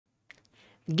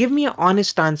Give me an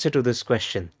honest answer to this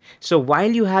question. So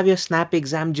while you have your snap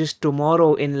exam just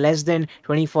tomorrow in less than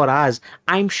 24 hours,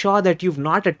 I'm sure that you've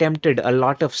not attempted a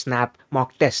lot of snap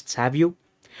mock tests, have you?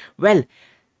 Well,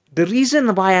 the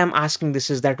reason why I'm asking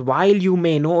this is that while you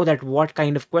may know that what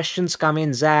kind of questions come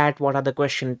in that, what are the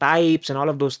question types and all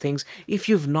of those things, if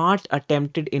you've not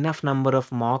attempted enough number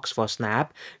of mocks for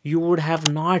Snap, you would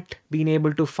have not been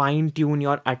able to fine tune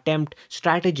your attempt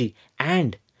strategy.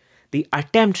 And the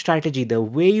attempt strategy, the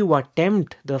way you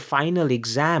attempt the final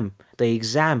exam, the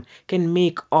exam can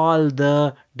make all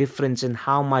the difference in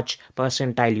how much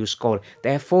percentile you score.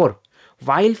 Therefore,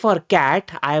 while for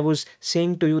cat, I was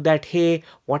saying to you that hey,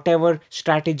 whatever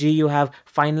strategy you have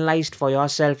finalized for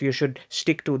yourself, you should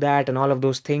stick to that and all of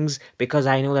those things because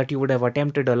I know that you would have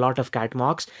attempted a lot of cat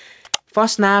mocks. For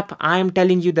Snap, I am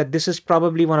telling you that this is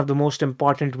probably one of the most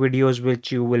important videos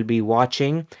which you will be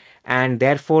watching, and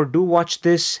therefore do watch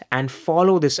this and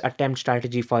follow this attempt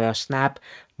strategy for your Snap.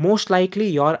 Most likely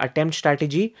your attempt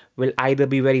strategy will either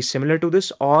be very similar to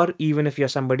this, or even if you're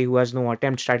somebody who has no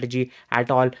attempt strategy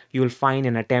at all, you'll find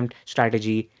an attempt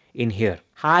strategy in here.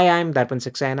 Hi, I'm Darpan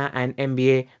Saxena, an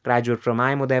MBA graduate from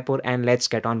Udaipur, and let's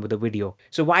get on with the video.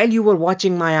 So while you were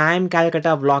watching my I'm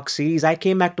Calcutta vlog series, I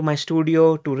came back to my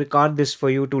studio to record this for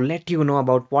you to let you know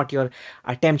about what your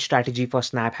attempt strategy for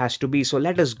Snap has to be. So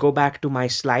let us go back to my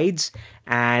slides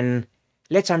and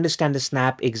let's understand the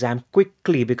Snap exam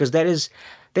quickly, because there's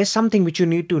something which you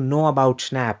need to know about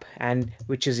Snap, and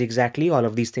which is exactly all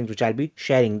of these things which I'll be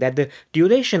sharing. That the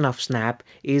duration of Snap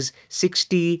is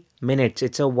 60 minutes.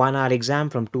 It's a 1 hour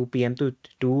exam from 2 p.m.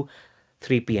 to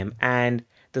 3 p.m. and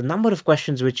the number of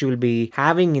questions which you will be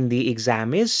having in the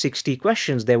exam is 60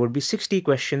 questions. There would be 60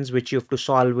 questions which you have to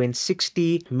solve in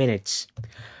 60 minutes.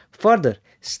 Further,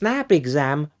 Snap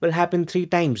exam will happen 3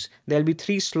 times. There'll be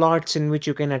 3 slots in which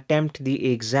you can attempt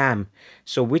the exam.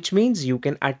 So which means you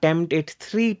can attempt it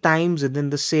 3 times within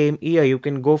the same year. You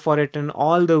can go for it in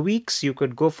all the weeks. You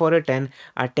could go for it and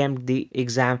attempt the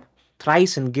exam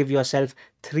thrice and give yourself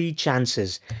 3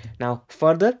 chances. Now,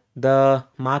 further, the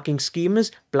marking scheme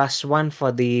is +1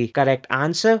 for the correct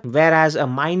answer, whereas a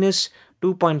minus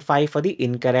 2.5 for the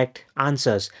incorrect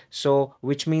answers. So,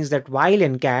 which means that while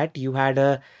in CAT you had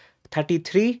a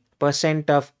 33%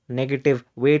 of negative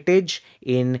weightage,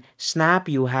 in Snap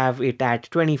you have it at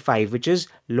 25, which is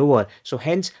lower. So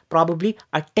hence probably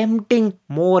attempting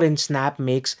more in Snap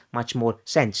makes much more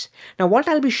sense. Now what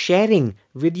I'll be sharing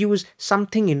with you is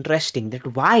something interesting,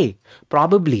 that why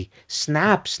probably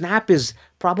Snap is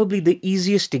probably the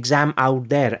easiest exam out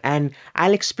there, and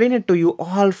I'll explain it to you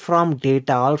all from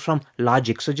data, all from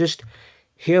logic. So just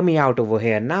hear me out over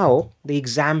here. Now, the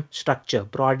exam structure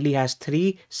broadly has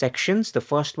 3 sections. The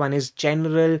first one is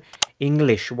General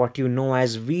English, what you know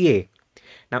as VA.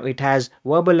 Now, it has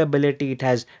verbal ability, it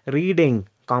has reading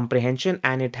comprehension,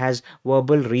 and it has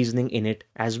verbal reasoning in it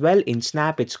as well. In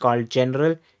Snap, it's called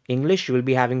General English. You will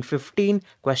be having 15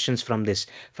 questions from this.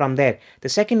 From there, the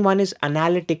second one is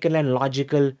Analytical and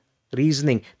Logical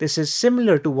Reasoning. This is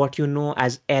similar to what you know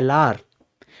as LR.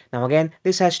 Now again,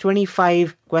 this has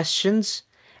 25 questions,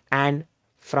 and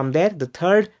from there the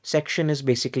third section is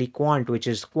basically quant, which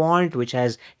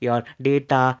has your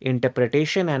data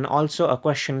interpretation and also a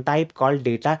question type called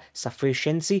data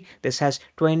sufficiency. This has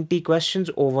 20 questions.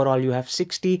 Overall you have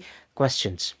 60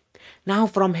 questions. Now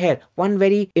from here, one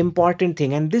very important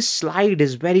thing, and this slide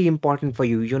is very important for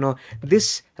you.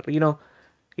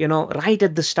 Right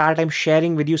at the start, I'm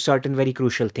sharing with you certain very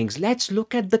crucial things. Let's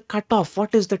look at the cutoff.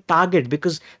 What is the target?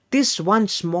 Because this one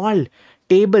small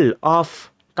table of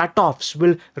cutoffs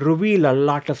will reveal a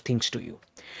lot of things to you.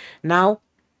 Now,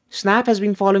 Snap has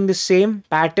been following the same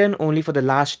pattern only for the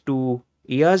last 2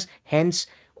 years. Hence,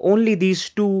 only these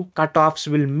two cutoffs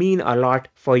will mean a lot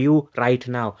for you right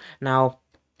now. Now,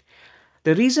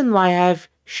 the reason why I have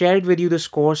shared with you the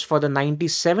scores for the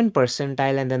 97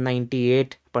 percentile and the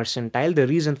 98 percentile, the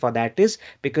reason for that is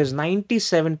because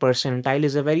 97 percentile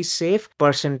is a very safe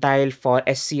percentile for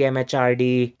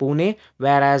SCMHRD Pune,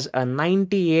 whereas a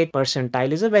 98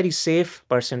 percentile is a very safe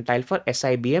percentile for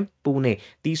SIBM Pune.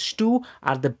 These two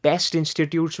are the best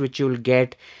institutes which you'll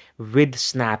get with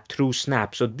Snap, through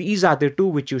Snap. So these are the two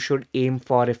which you should aim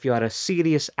for if you are a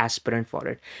serious aspirant for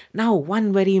it. Now,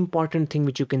 one very important thing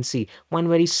which you can see, one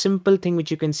very simple thing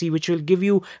which you can see, which will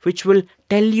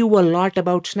tell you a lot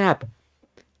about Snap.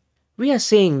 We are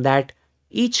saying that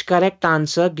each correct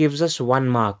answer gives us 1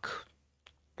 mark.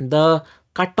 The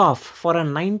cutoff for a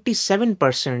 97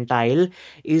 percentile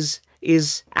is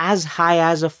as high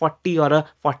as a 40 or a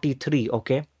 43,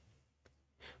 okay?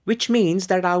 Which means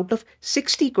that out of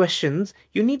 60 questions,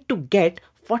 you need to get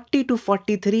 40 to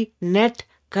 43 net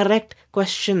correct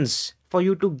questions for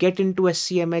you to get into a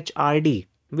CMHRD,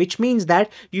 which means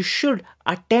that you should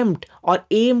attempt or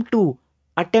aim to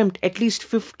attempt at least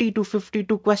 50 to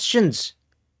 52 questions.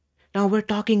 Now we're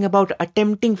talking about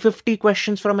attempting 50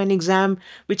 questions from an exam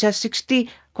which has 60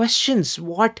 questions.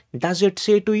 What does it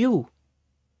say to you?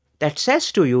 That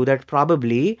says to you that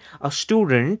probably a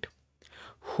student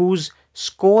who's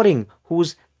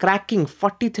cracking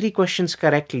 43 questions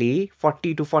correctly,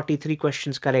 40 to 43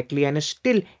 questions correctly, and is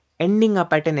still ending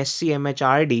up at an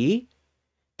SCMHRD,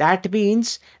 that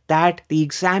means that the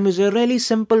exam is a really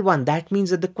simple one. That means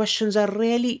that the questions are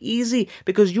really easy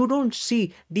because you don't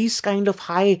see these kind of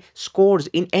high scores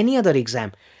in any other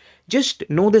exam. Just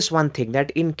know this one thing, that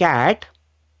in CAT,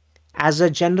 as a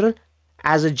general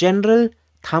as a general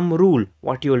thumb rule,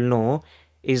 what you'll know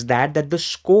is that the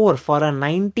score for a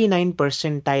 99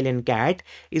 percentile in CAT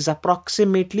is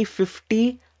approximately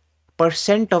 50%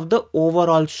 of the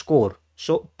overall score.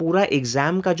 सो पूरा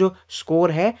exam का जो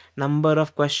score है number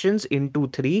of questions into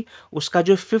 3, उसका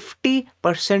जो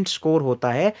 50% score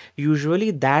होता है,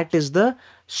 usually that is the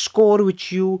score which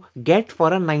you get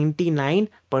for a 99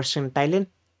 percentile in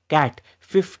CAT.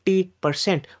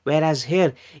 50%, whereas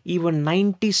here even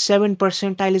 97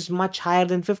 percentile is much higher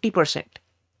than 50%.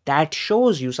 That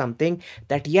shows you something,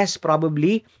 that yes,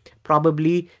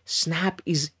 probably snap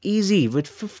is easy with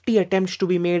 50 attempts to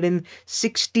be made in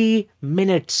 60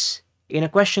 minutes. In a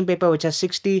question paper which has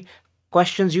 60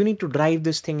 questions, you need to drive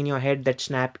this thing in your head that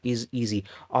snap is easy.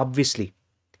 Obviously,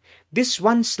 this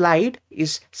one slide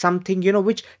is something,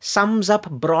 which sums up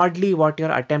broadly what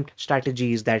your attempt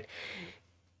strategy is. That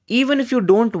even if you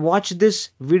don't watch this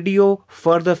video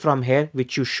further from here,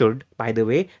 which you should, by the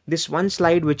way, this one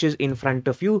slide which is in front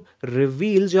of you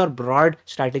reveals your broad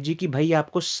strategy ki bhai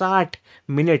aapko 60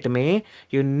 minute mein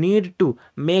you need to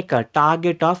make a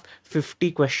target of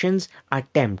 50 questions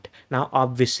attempt. Now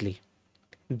obviously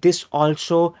this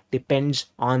also depends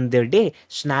on their day.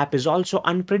 Snap is also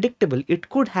unpredictable. It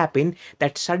could happen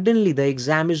that suddenly the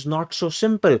exam is not so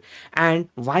simple, and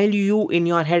while you in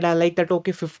your head are like that,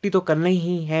 okay, 50 to karna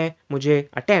hi hai mujhe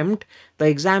attempt, the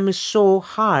exam is so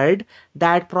hard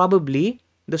that probably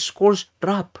the scores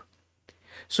drop.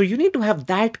 So you need to have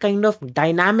that kind of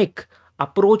dynamic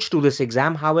approach to this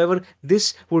exam. However,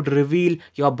 this would reveal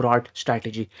your broad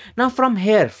strategy. Now from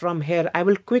here I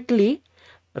will quickly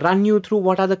run you through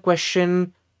what are the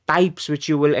question types which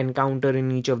you will encounter in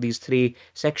each of these three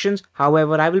sections.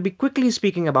 However, I will be quickly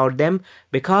speaking about them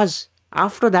because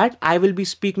after that I will be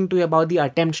speaking to you about the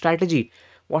attempt strategy.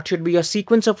 What should be your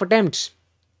sequence of attempts?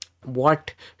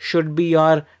 What should be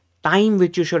your time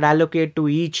which you should allocate to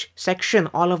each section?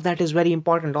 All of that is very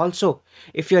important. Also,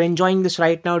 if you're enjoying this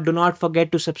right now, do not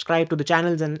forget to subscribe to the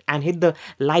channels and hit the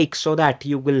like so that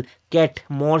you will get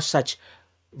more such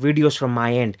videos from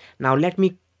my end. Now let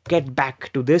me get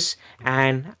back to this,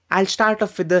 and I'll start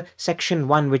off with the section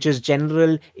 1, which is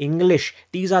general English.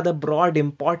 These are the broad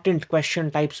important question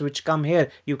types which come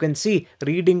here. You can see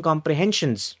reading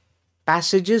comprehensions,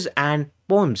 passages and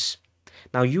poems.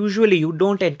 Now usually you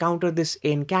don't encounter this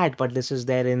in CAT, but this is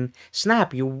there in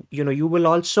snap. You will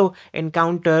also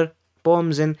encounter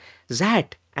poems in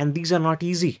ZAT, and these are not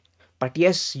easy, but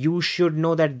yes, you should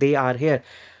know that they are here.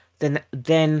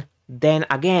 Then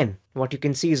again, what you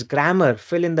can see is grammar,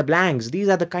 fill in the blanks. These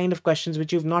are the kind of questions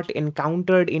which you've not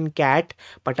encountered in CAT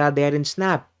but are there in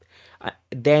snap.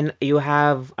 Then you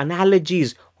have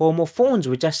analogies, homophones,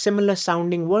 which are similar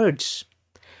sounding words.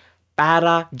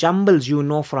 Para jumbles,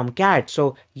 from CAT.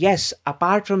 So yes,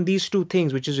 apart from these two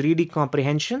things, which is reading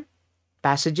comprehension,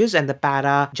 passages, and the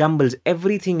para jumbles,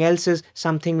 everything else is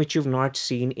something which you've not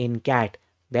seen in CAT.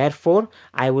 Therefore,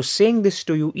 I was saying this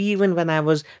to you even when I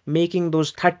was making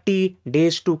those 30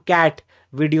 days to CAT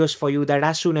videos for you, that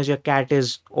as soon as your CAT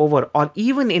is over, or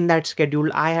even in that schedule,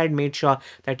 I had made sure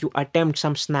that you attempt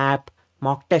some snap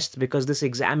mock tests because this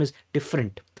exam is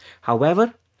different.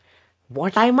 However,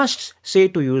 what I must say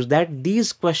to you is that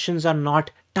these questions are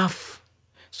not tough.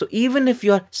 So even if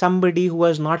you're somebody who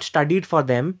has not studied for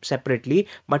them separately,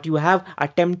 but you have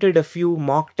attempted a few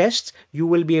mock tests, you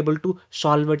will be able to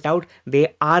solve it out.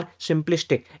 They are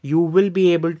simplistic. You will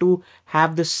be able to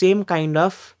have the same kind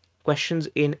of questions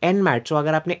in NMAT. So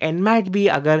अगर आपने NMAT भी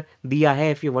अगर दिया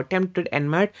है, if you've attempted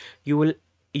NMAT,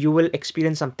 you will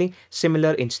experience something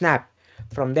similar in SNAP.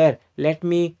 From there, let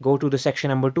me go to the section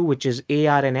number 2, which is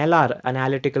AR and LR,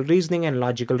 analytical reasoning and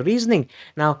logical reasoning.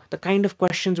 Now, the kind of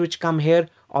questions which come here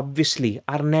obviously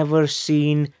are never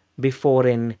seen before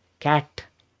in CAT.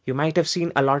 You might have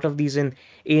seen a lot of these in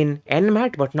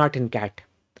NMAT, but not in CAT.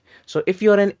 So if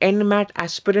you're an NMAT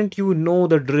aspirant, you know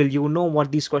the drill, you know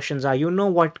what these questions are, you know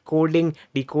what coding,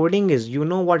 decoding is, you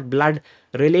know what blood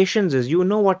relations is, you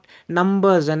know what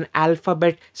numbers and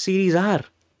alphabet series are.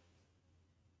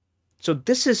 So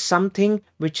this is something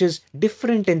which is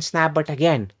different in Snap, but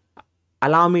again,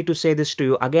 allow me to say this to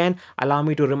you again, allow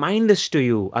me to remind this to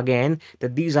you again,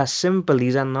 that these are simple,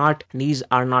 these are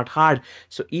not hard.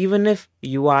 So even if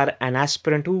you are an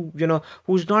aspirant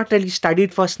who's not really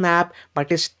studied for Snap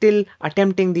but is still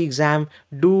attempting the exam,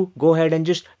 do go ahead and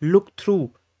just look through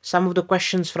some of the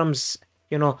questions from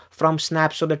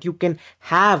Snap, so that you can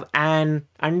have an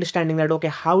understanding that okay,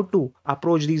 how to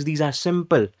approach these are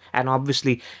simple. And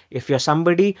obviously, if you're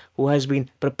somebody who has been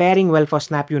preparing well for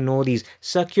Snap, you know these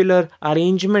circular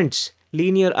arrangements,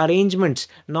 linear arrangements,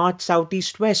 north, south,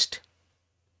 east, west,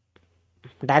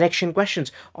 direction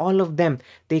questions, all of them,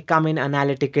 they come in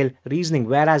analytical reasoning.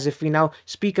 Whereas if we now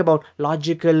speak about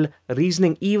logical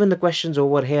reasoning, even the questions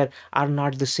over here are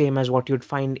not the same as what you'd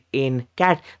find in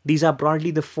CAT. These are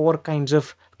broadly the four kinds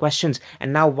of questions.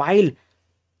 And now, while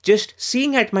just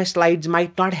seeing at my slides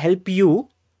might not help you,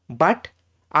 but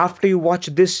after you watch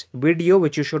this video,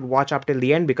 which you should watch up till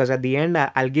the end, because at the end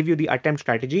I'll give you the attempt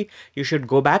strategy, you should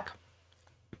go back,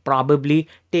 probably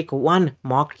take one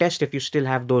mock test if you still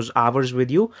have those hours with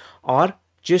you, or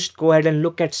just go ahead and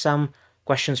look at some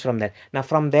questions from there. Now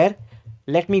from there,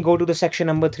 let me go to the section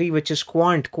number 3, which is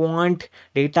quant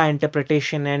data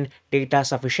interpretation and data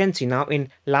sufficiency. Now in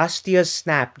last year's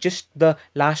Snap, just the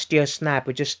last year's Snap,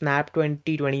 which is Snap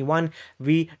 2021,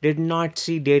 we did not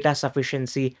see data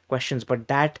sufficiency questions, but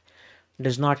that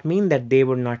does not mean that they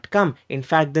would not come. In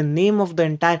fact, the name of the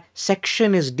entire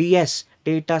section is DS,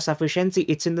 data sufficiency.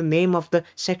 It's in the name of the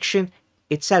section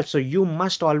itself, so you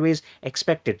must always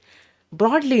expect it.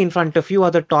 Broadly in front of you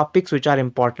are the topics which are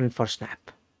important for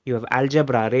Snap. You have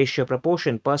algebra, ratio,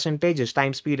 proportion, percentages,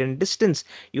 time, speed, and distance.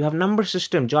 You have number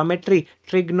system, geometry,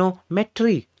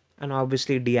 trigonometry, and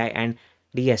obviously DI and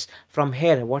DS. From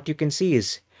here, what you can see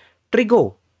is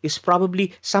trigo is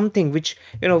probably something which,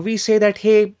 we say that,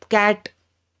 hey, cat,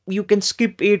 you can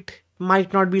skip it,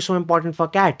 might not be so important for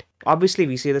cat. Obviously,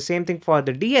 we say the same thing for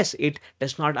the DS. It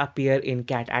does not appear in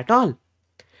cat at all.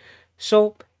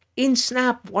 So in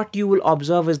Snap, what you will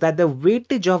observe is that the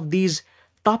weightage of these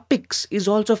topics is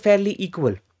also fairly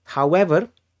equal. However,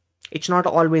 it's not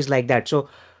always like that. So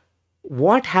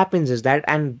what happens is that,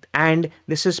 and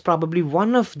this is probably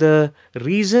one of the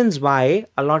reasons why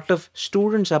a lot of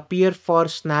students appear for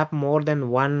Snap more than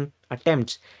one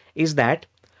attempts, is that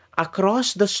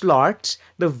across the slots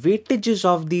the weightages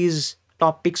of these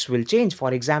topics will change.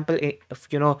 For example,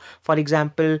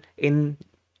 in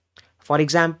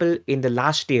the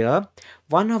last year,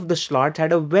 one of the slots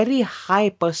had a very high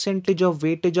percentage of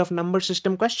weightage of number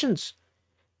system questions,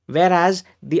 whereas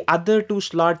the other two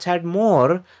slots had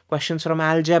more questions from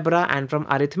algebra and from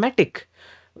arithmetic.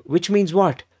 Which means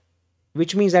what?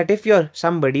 Which means that if you're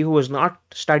somebody who has not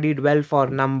studied well for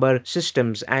number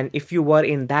systems, and if you were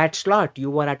in that slot, you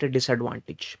were at a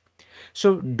disadvantage.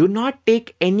 So do not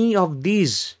take any of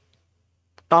these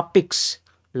topics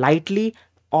lightly.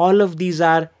 All of these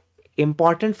are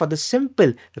important for the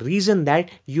simple reason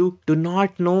that you do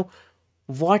not know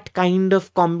what kind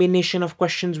of combination of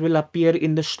questions will appear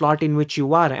in the slot in which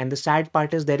you are. And the sad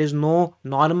part is there is no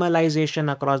normalization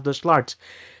across the slots.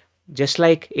 Just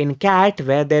like in cat,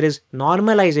 where there is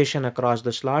normalization across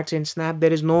the slots, in Snap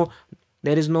there is no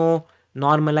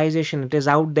normalization. It is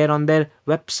out there on their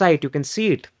website, you can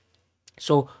see it.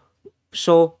 So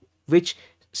which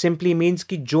simply means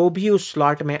कि जो भी उस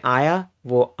slot में आया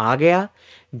वो आ गया,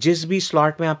 जिस भी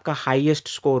स्लॉट में आपका हाईएस्ट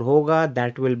स्कोर होगा,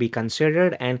 that will be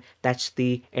considered, and that's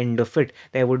the end of it.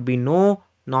 There would be no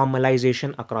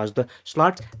normalization across the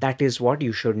slots. That is what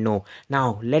you should know.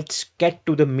 Now let's get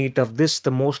to the meat of this,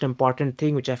 the most important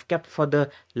thing which I've kept for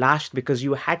the last, because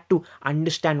you had to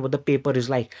understand what the paper is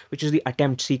like, which is the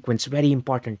attempt sequence. Very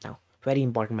important now. Very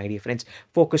important, my dear friends.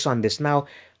 Focus on this. Now,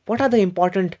 what are the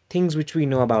important things which we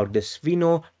know about this? We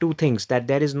know two things: that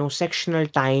there is no sectional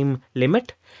time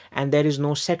limit and there is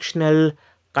no sectional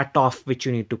cutoff which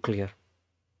you need to clear.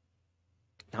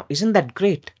 Now, isn't that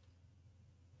great?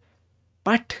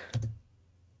 But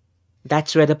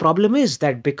that's where the problem is,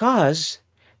 that because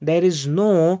there is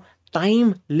no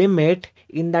time limit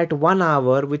in that 1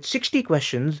 hour with 60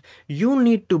 questions, you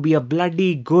need to be a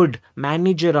bloody good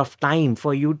manager of time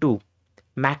for you to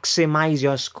maximize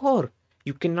your score.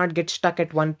 You cannot get stuck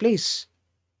at one place.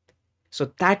 So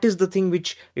that is the thing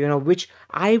which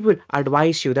I will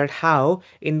advise you, that how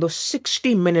in those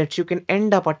 60 minutes you can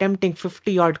end up attempting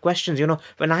 50 odd questions.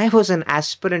 When I was an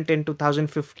aspirant in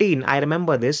 2015, I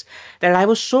remember this, that I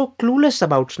was so clueless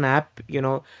about Snap.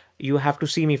 you have to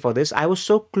see me for this. I was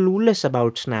so clueless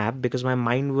about Snap because my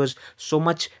mind was so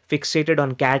much fixated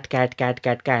on cat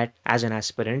as an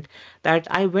aspirant that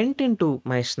I went into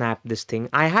my Snap this thing.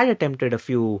 I had attempted a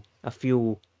few of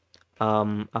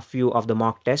the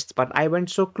mock tests, but I went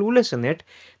so clueless in it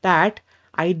that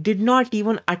I did not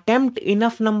even attempt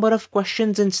enough number of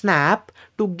questions in Snap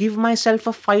to give myself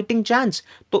a fighting chance.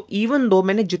 तो even though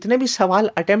मैंने जितने भी सवाल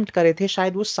attempt करे थे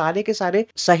शायद वो सारे के सारे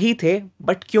सही थे,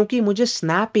 बट क्योंकि मुझे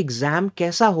स्नैप एग्जाम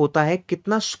कैसा होता है,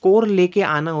 कितना स्कोर लेके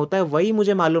आना होता है, वही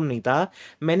मुझे मालूम नहीं था,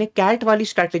 मैंने कैट वाली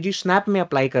स्ट्रैटेजी स्नैप में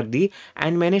अप्लाई कर दी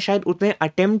एंड मैंने शायद उतने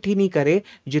अटेम्प्ट ही नहीं करे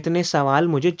जितने सवाल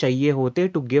मुझे चाहिए होते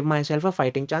to give my self a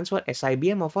fighting chance for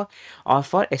SIBM or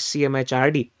for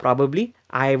SCMHRD. Probably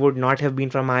I would not have been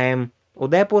from IM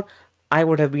Udaipur. I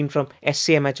would have been from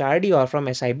SCMHRD or from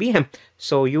SIBM.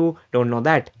 So you don't know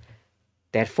that.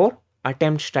 Therefore,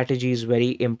 attempt strategy is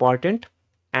very important.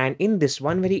 And in this,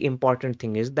 one very important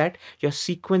thing is that your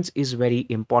sequence is very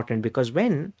important, because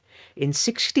when in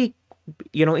 60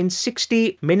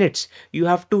 minutes you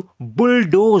have to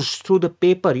bulldoze through the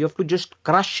paper, you have to just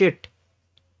crush it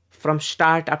from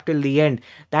start up till the end.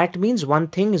 That means one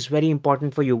thing is very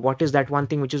important for you. What is that one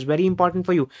thing which is very important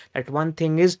for you? That one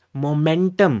thing is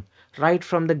momentum. Right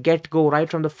from the get go, right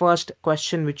from the first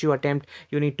question which you attempt,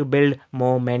 you need to build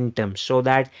momentum so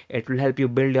that it will help you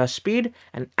build your speed,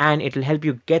 and it will help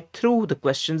you get through the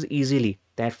questions easily.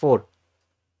 Therefore,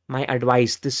 my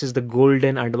advice, this is the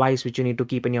golden advice which you need to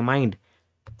keep in your mind.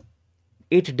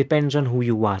 It depends on who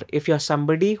you are. If you're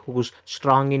somebody who's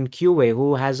strong in QA,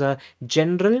 who has a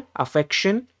general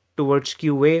affection towards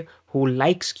QA, who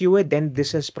likes QA, then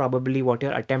this is probably what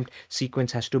your attempt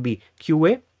sequence has to be.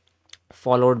 QA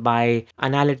followed by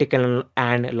analytical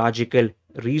and logical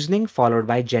reasoning, followed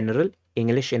by general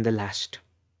English in the last.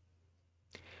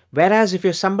 Whereas if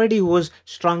you're somebody who is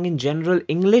strong in general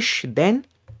English, then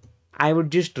I would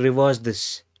just reverse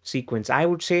this sequence. I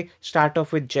would say start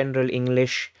off with general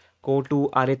English, go to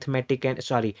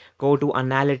go to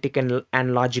analytic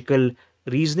and logical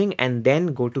reasoning, and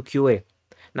then go to QA.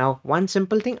 Now, one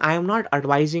simple thing, I am not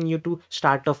advising you to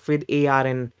start off with AR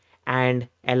and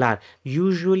LR.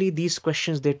 Usually these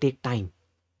questions, they take time.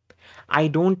 I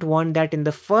don't want that in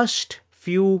the first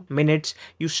few minutes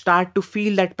you start to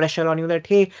feel that pressure on you that,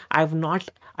 hey, I've not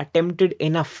attempted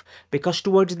enough, because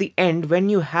towards the end when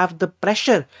you have the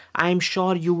pressure, I'm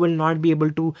sure you will not be able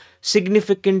to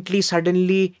significantly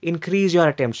suddenly increase your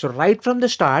attempts. So right from the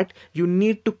start you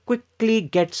need to quickly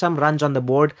get some runs on the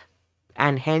board,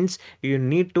 and hence you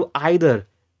need to either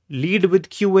lead with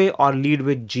QA or lead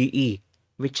with GE.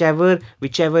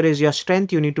 Whichever is your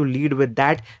strength, you need to lead with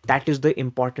that. That is the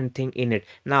important thing in it.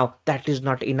 Now, that is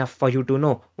not enough for you to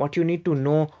know. What you need to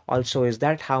know also is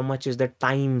that how much is the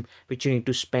time which you need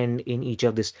to spend in each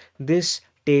of this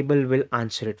table will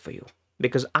answer it for you,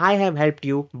 because I have helped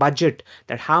you budget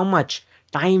that how much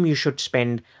time you should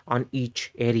spend on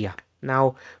each area.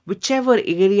 Now, whichever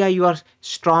area you are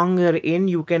stronger in,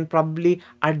 you can probably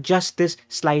adjust this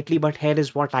slightly, but here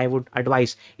is what I would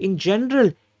advise. In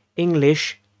general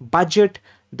English, budget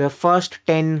the first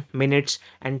 10 minutes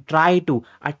and try to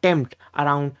attempt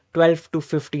around 12 to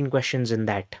 15 questions in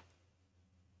that.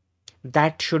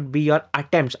 That should be your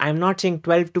attempts. I'm not saying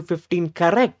 12 to 15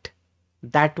 correct.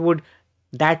 That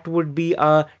would be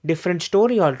a different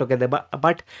story altogether,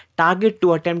 but target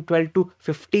to attempt 12 to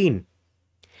 15.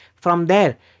 From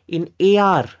there, in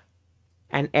AR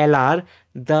and LR,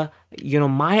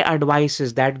 my advice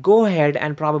is that go ahead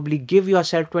and probably give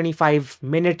yourself 25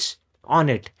 minutes on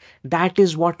it. That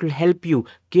is what will help you.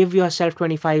 Give yourself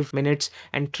 25 minutes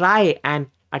and try and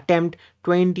attempt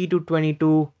 20 to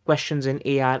 22 questions in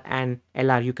AR and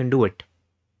LR. You can do it.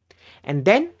 And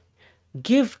then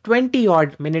give 20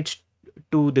 odd minutes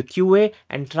to the QA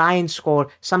and try and score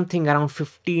something around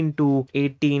 15 to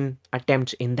 18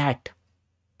 attempts in that.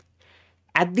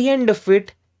 At the end of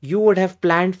it, you would have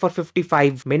planned for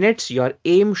 55 minutes. Your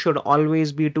aim should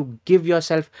always be to give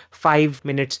yourself 5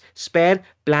 minutes spare.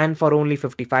 Plan for only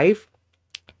 55.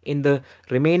 In the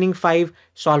remaining 5,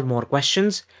 solve more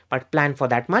questions, but plan for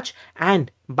that much. And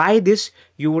by this,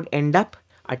 you would end up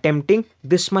attempting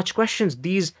this much questions,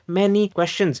 these many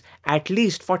questions, at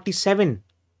least 47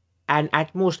 and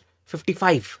at most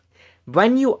 55.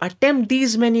 When you attempt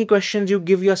these many questions, you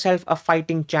give yourself a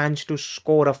fighting chance to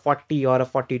score a 40 or a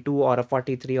 42 or a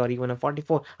 43 or even a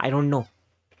 44. I don't know.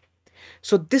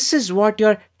 So this is what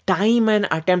your time and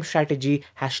attempt strategy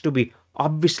has to be.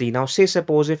 Obviously, now say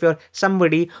suppose if you're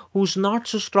somebody who's not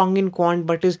so strong in quant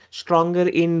but is stronger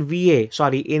in VA,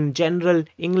 sorry, in general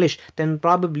English, then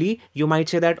probably you might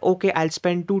say that okay, I'll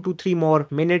spend 2 to 3 more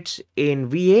minutes in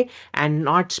VA and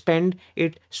not spend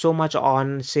it so much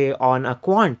on, say, on a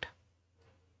quant.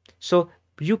 So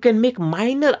you can make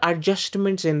minor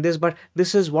adjustments in this, but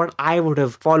this is what I would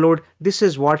have followed. This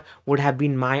is what would have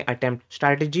been my attempt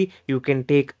strategy. You can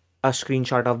take a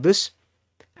screenshot of this.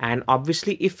 And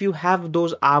obviously, if you have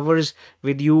those hours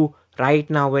with you right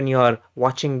now when you're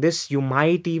watching this, you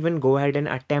might even go ahead and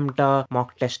attempt a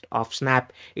mock test of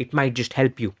Snap. It might just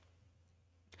help you.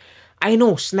 I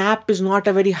know Snap is not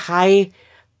a very high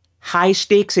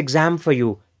stakes exam for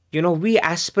you. You know, we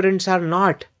aspirants are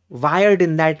not wired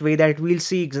in that way that we'll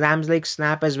see exams like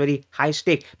Snap as very high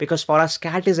stake, because for us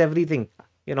cat is everything,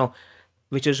 you know,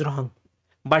 which is wrong.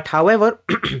 But however,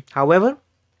 however,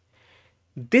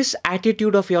 this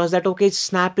attitude of yours that okay,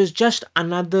 Snap is just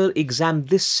another exam,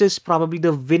 this is probably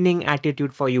the winning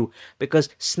attitude for you, because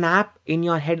Snap in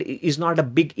your head is not a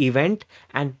big event,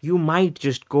 and you might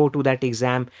just go to that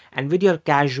exam, and with your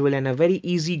casual and a very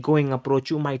easy going approach,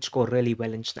 you might score really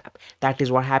well in Snap. That is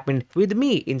what happened with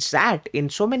me in SAT, in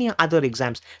so many other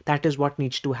exams. That is what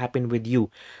needs to happen with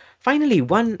you. Finally,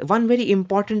 one very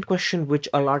important question which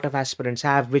a lot of aspirants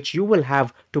have, which you will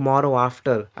have tomorrow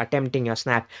after attempting your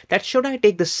Snap, that should I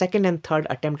take the second and third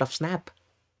attempt of Snap?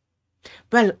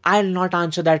 Well, I'll not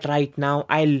answer that right now.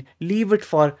 I'll leave it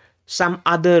for some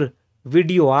other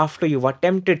video after you've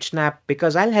attempted Snap,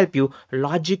 because I'll help you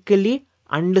logically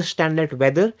understand that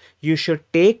whether you should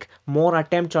take more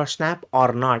attempts or Snap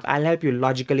or not. I'll help you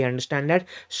logically understand that.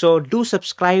 So do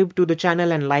subscribe to the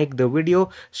channel and like the video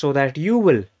so that you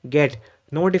will get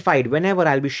notified whenever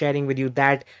I'll be sharing with you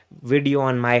that video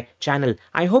on my channel.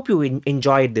 I hope you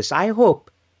enjoyed this. I hope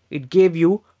it gave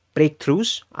you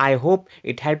breakthroughs. I hope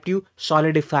it helped you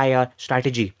solidify your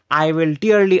strategy. I will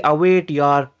dearly await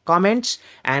your comments,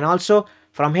 and also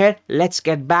from here, let's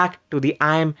get back to the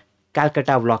I Am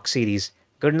Calcutta vlog series.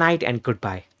 Good night and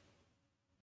goodbye.